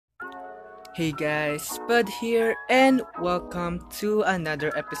Hey guys, Spud here, and welcome to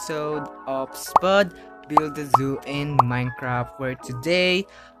another episode of Spud Build a Zoo in Minecraft, where today,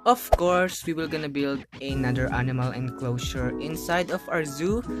 of course, we will gonna build another animal enclosure inside of our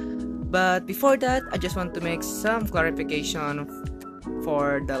zoo. But before that, I just want to make some clarification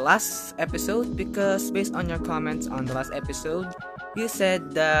for the last episode, because based on your comments on the last episode, you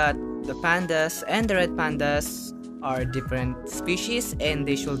said that the pandas and the red pandas are different species and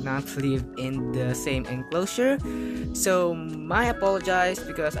they should not live in the same enclosure. So my apologize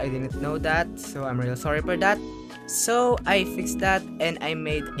because I didn't know that, so I'm really sorry for that. So I fixed that and I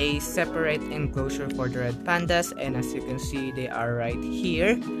made a separate enclosure for the red pandas, and as you can see, they are right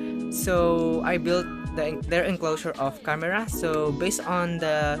here. So I built their enclosure off camera. So based on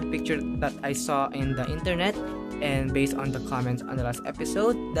the picture that I saw in the internet and based on the comments on the last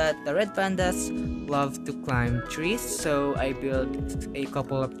episode, that the red pandas love to climb trees, so I built a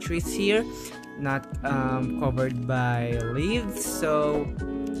couple of trees here, not covered by leaves. So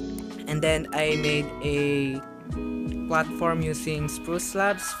and then I made a platform using spruce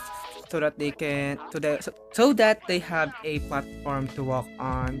slabs so that they can so that they have a platform to walk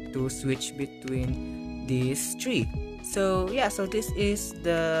on to switch between these three. So yeah, so this is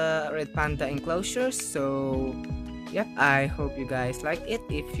the red panda enclosure. So yep, I hope you guys like it.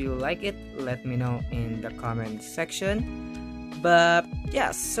 If you like it, let me know in the comment section. But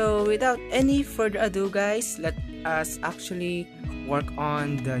yeah, so without any further ado guys, let us actually work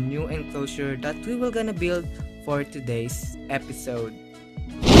on the new enclosure that we will gonna build for today's episode.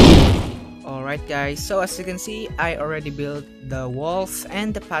 Alright guys, so as you can see, I already built the walls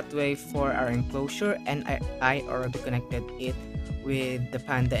and the pathway for our enclosure, and I already connected it with the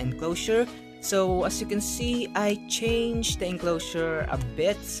panda enclosure. So as you can see, I changed the enclosure a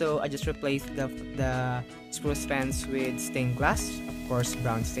bit. So I just replaced the spruce fence with stained glass, of course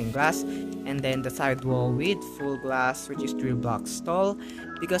brown stained glass, and then the side wall with full glass, which is 3 blocks tall,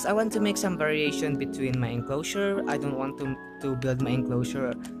 because I want to make some variation between my enclosure. I don't want to build my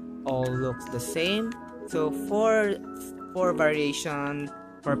enclosure all looks the same. So for variation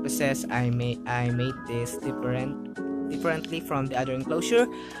purposes, I made this differently from the other enclosure.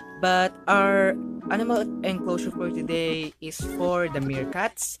 But our animal enclosure for today is for the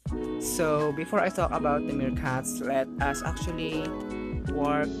meerkats. So before I talk about the meerkats, let us actually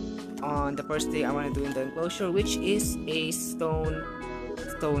work on the first thing I want to do in the enclosure, which is a stone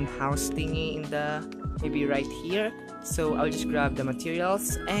house thingy in the maybe right here. So I'll just grab the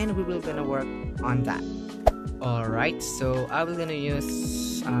materials and we will gonna work on that. Alright, so I was gonna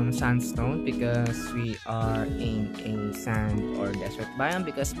use sandstone because we are in a sand or desert biome,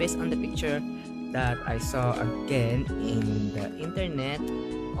 because based on the picture that I saw again in the internet,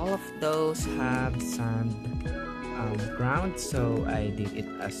 all of those have sand ground, so I did it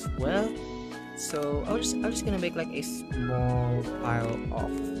as well. So I'm just gonna make like a small pile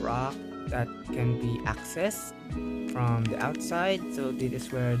of rock that can be accessed from the outside. So this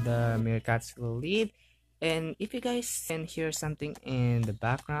is where the meerkats will live. And if you guys can hear something in the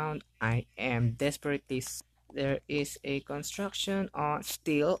background, I am desperately there is a construction on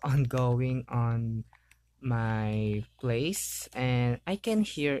still ongoing on my place, and I can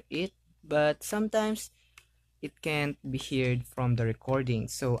hear it, but sometimes it can't be heard from the recording.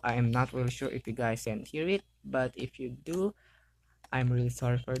 So I am not really sure if you guys can hear it, but if you do, I'm really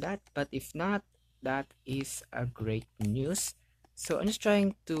sorry for that. But if not, that is a great news. So I'm just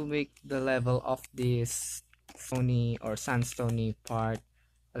trying to make the level of this stony or sandstony part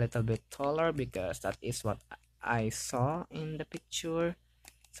a little bit taller, because that is what I saw in the picture.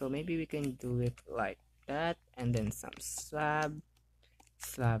 So maybe we can do it like that, and then some slab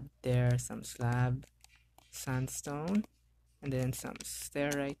there, some slab, sandstone, and then some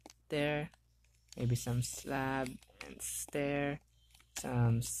stair right there, maybe some slab and stair,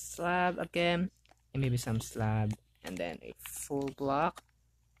 some slab again, and maybe some slab, and then a full block,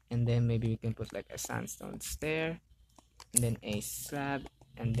 and then maybe we can put like a sandstone stair, and then a slab,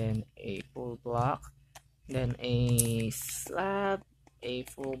 and then a full block, then a slab, a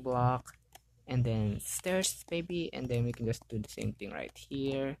full block, and then stairs maybe, and then we can just do the same thing right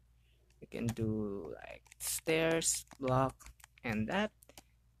here. We can do like stairs, block, and that.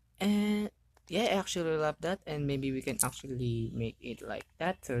 And yeah, I actually love that, and maybe we can actually make it like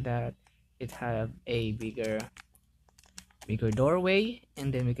that so that it have a bigger doorway,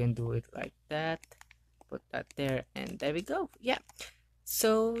 and then we can do it like that, put that there, and there we go. Yeah,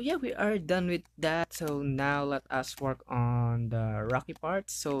 so yeah, we are done with that. So now let us work on the rocky part.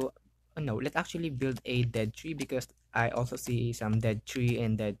 So no, let's actually build a dead tree, because I also see some dead tree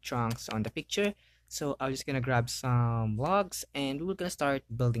and dead trunks on the picture. So I'm just gonna grab some logs and we're gonna start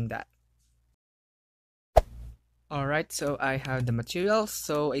building that. Alright, so I have the materials.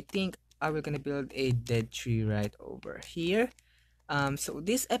 So I think I will gonna build a dead tree right over here. So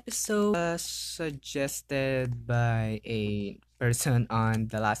this episode was suggested by a person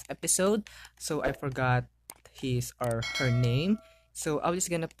on the last episode. So I forgot his or her name. So I'm just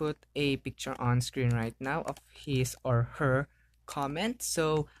gonna put a picture on screen right now of his or her comment.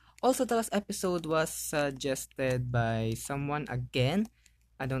 So also the last episode was suggested by someone again.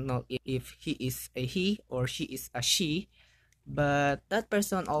 I don't know if he is a he or she is a she, but that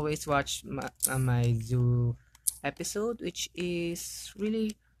person always watch my zoo episode, which is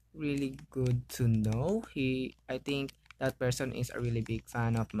really good to know. I think that person is a really big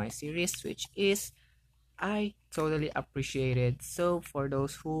fan of my series, which is I totally appreciate it. So for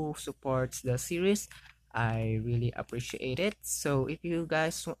those who supports the series, I really appreciate it. So if you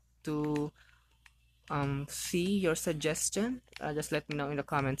guys want to see your suggestion, just let me know in the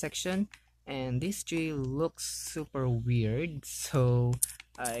comment section. And this tree looks super weird, so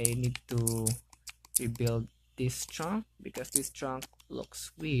I need to rebuild this trunk because this trunk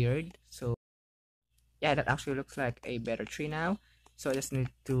looks weird. So yeah, that actually looks like a better tree now. So I just need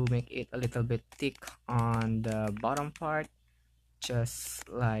to make it a little bit thick on the bottom part, just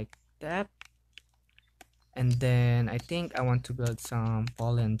like that. And then I think I want to build some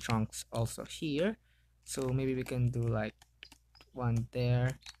fallen trunks also here. So maybe we can do like one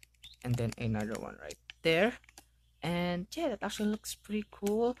there and then another one right there. And yeah, that actually looks pretty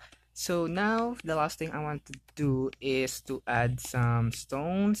cool. So now the last thing I want to do is to add some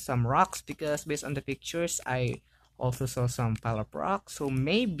stones, some rocks, because based on the pictures I also saw some pile of rocks. So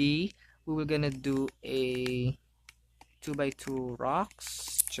maybe we were gonna do a 2x2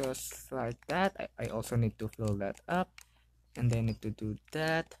 rocks just like that. I also need to fill that up, and then need to do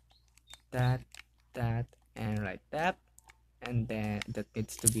that, that, that, and like that. And then that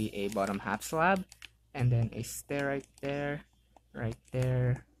needs to be a bottom half slab, and then a stair right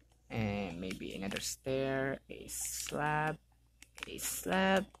there, and maybe another stair, a slab,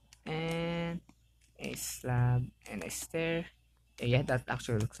 and a slab, and a stair. Yeah, that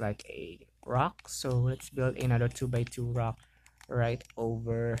actually looks like a rock. So let's build another 2x2 rock right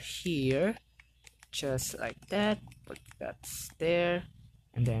over here, just like that. Put that stair,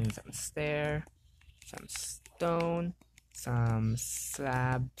 and then some stair, some stone, some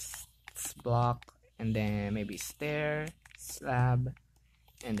slabs, block, and then maybe stair, slab,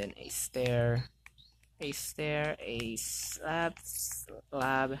 and then a stair, a stair, a slab,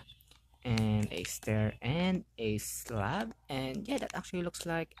 slab, and a stair, and a slab. And yeah, that actually looks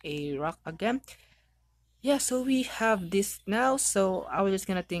like a rock again. Yeah, so we have this now. So I was just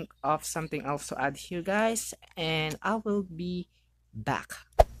gonna think of something else to add here, guys, and I will be back.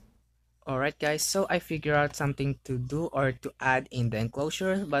 Alright guys, so I figured out something to do or to add in the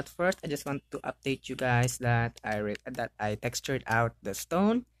enclosure, but first I just want to update you guys that I textured out the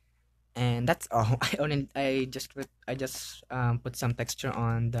stone, and that's all. I just put some texture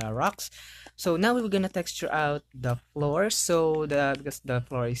on the rocks. So now we're gonna texture out the floor. So because the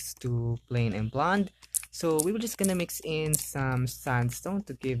floor is too plain and blonde, so we were just gonna mix in some sandstone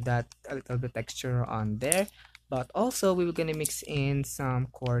to give that a little bit texture on there. But also we were gonna mix in some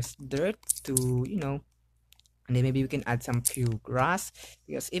coarse dirt to, and then maybe we can add some few grass,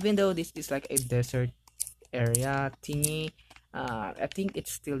 because even though this is like a desert area thingy, I think it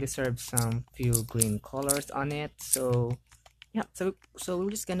still deserves some few green colors on it. So yeah, so we're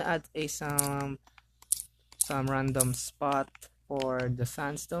just gonna add some random spot for the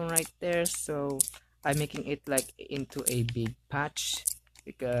sandstone right there. So I'm making it like into a big patch,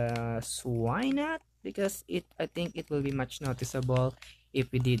 because why not? Because I think it will be much noticeable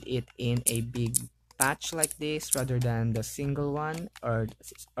if we did it in a big patch like this rather than the single one, or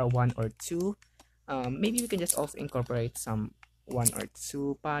one or two. Maybe we can just also incorporate some one or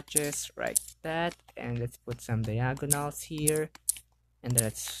two patches like that, and let's put some diagonals here, and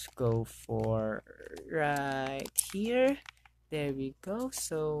let's go for right here. There we go.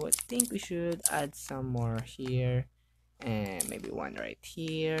 So I think we should add some more here, and maybe one right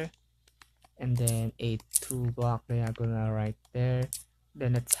here, and then a 2 block diagonal right there.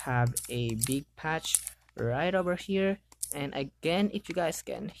 Then let's have a big patch right over here. And again, if you guys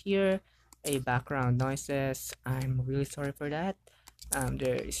can hear a background noises, I'm really sorry for that.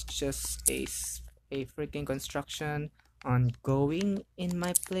 There is just a freaking construction ongoing in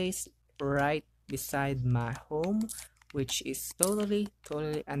my place right beside my home, which is totally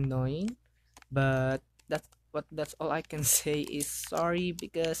annoying. But that's all I can say is sorry,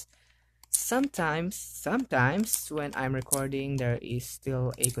 because sometimes when I'm recording there is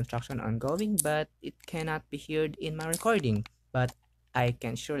still a construction ongoing, but it cannot be heard in my recording, but I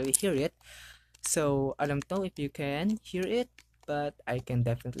can surely hear it. So I don't know if you can hear it, but I can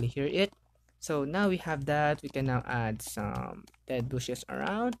definitely hear it. So now we have that. We can now add some dead bushes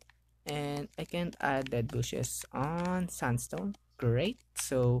around, and I can add dead bushes on sandstone. Great.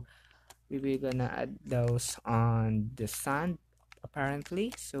 So we're gonna add those on the sand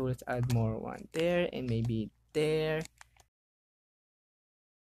apparently. So let's add more one there and maybe there.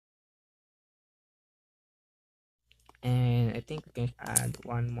 And I think we can add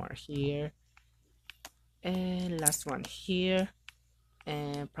one more here and last one here,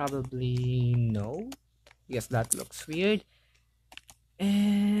 and probably no, yes, that looks weird.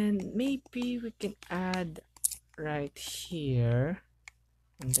 And maybe we can add right here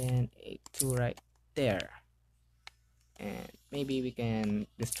and then a two right there, and maybe we can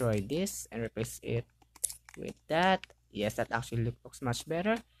destroy this and replace it with that. Yes, that actually looks much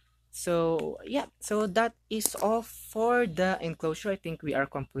better. So yeah, so that is all for the enclosure. I think we are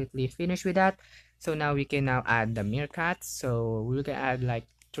completely finished with that. So now we can now add the meerkats. So we can add like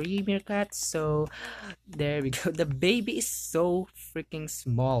 3 meerkats. So there we go. The baby is so freaking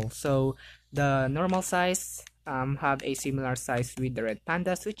small. So the normal size have a similar size with the red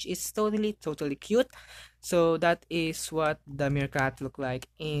pandas, which is totally cute. So that is what the meerkat look like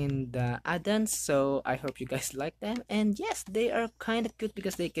in the add-ons. So I hope you guys like them. And yes, they are kind of cute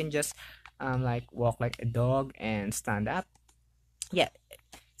because they can just like walk like a dog and stand up. Yeah,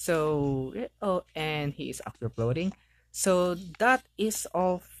 so, oh, and he is uploading. So that is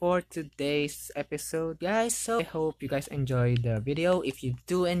all for today's episode, guys. So I hope you guys enjoyed the video. If you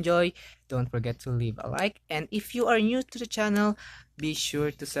do enjoy, don't forget to leave a like. And if you are new to the channel, be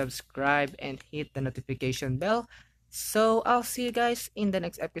sure to subscribe and hit the notification bell. So I'll see you guys in the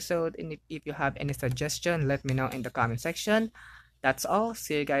next episode. And if you have any suggestion, let me know in the comment section. That's all.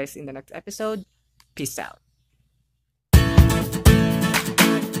 See you guys in the next episode. Peace out.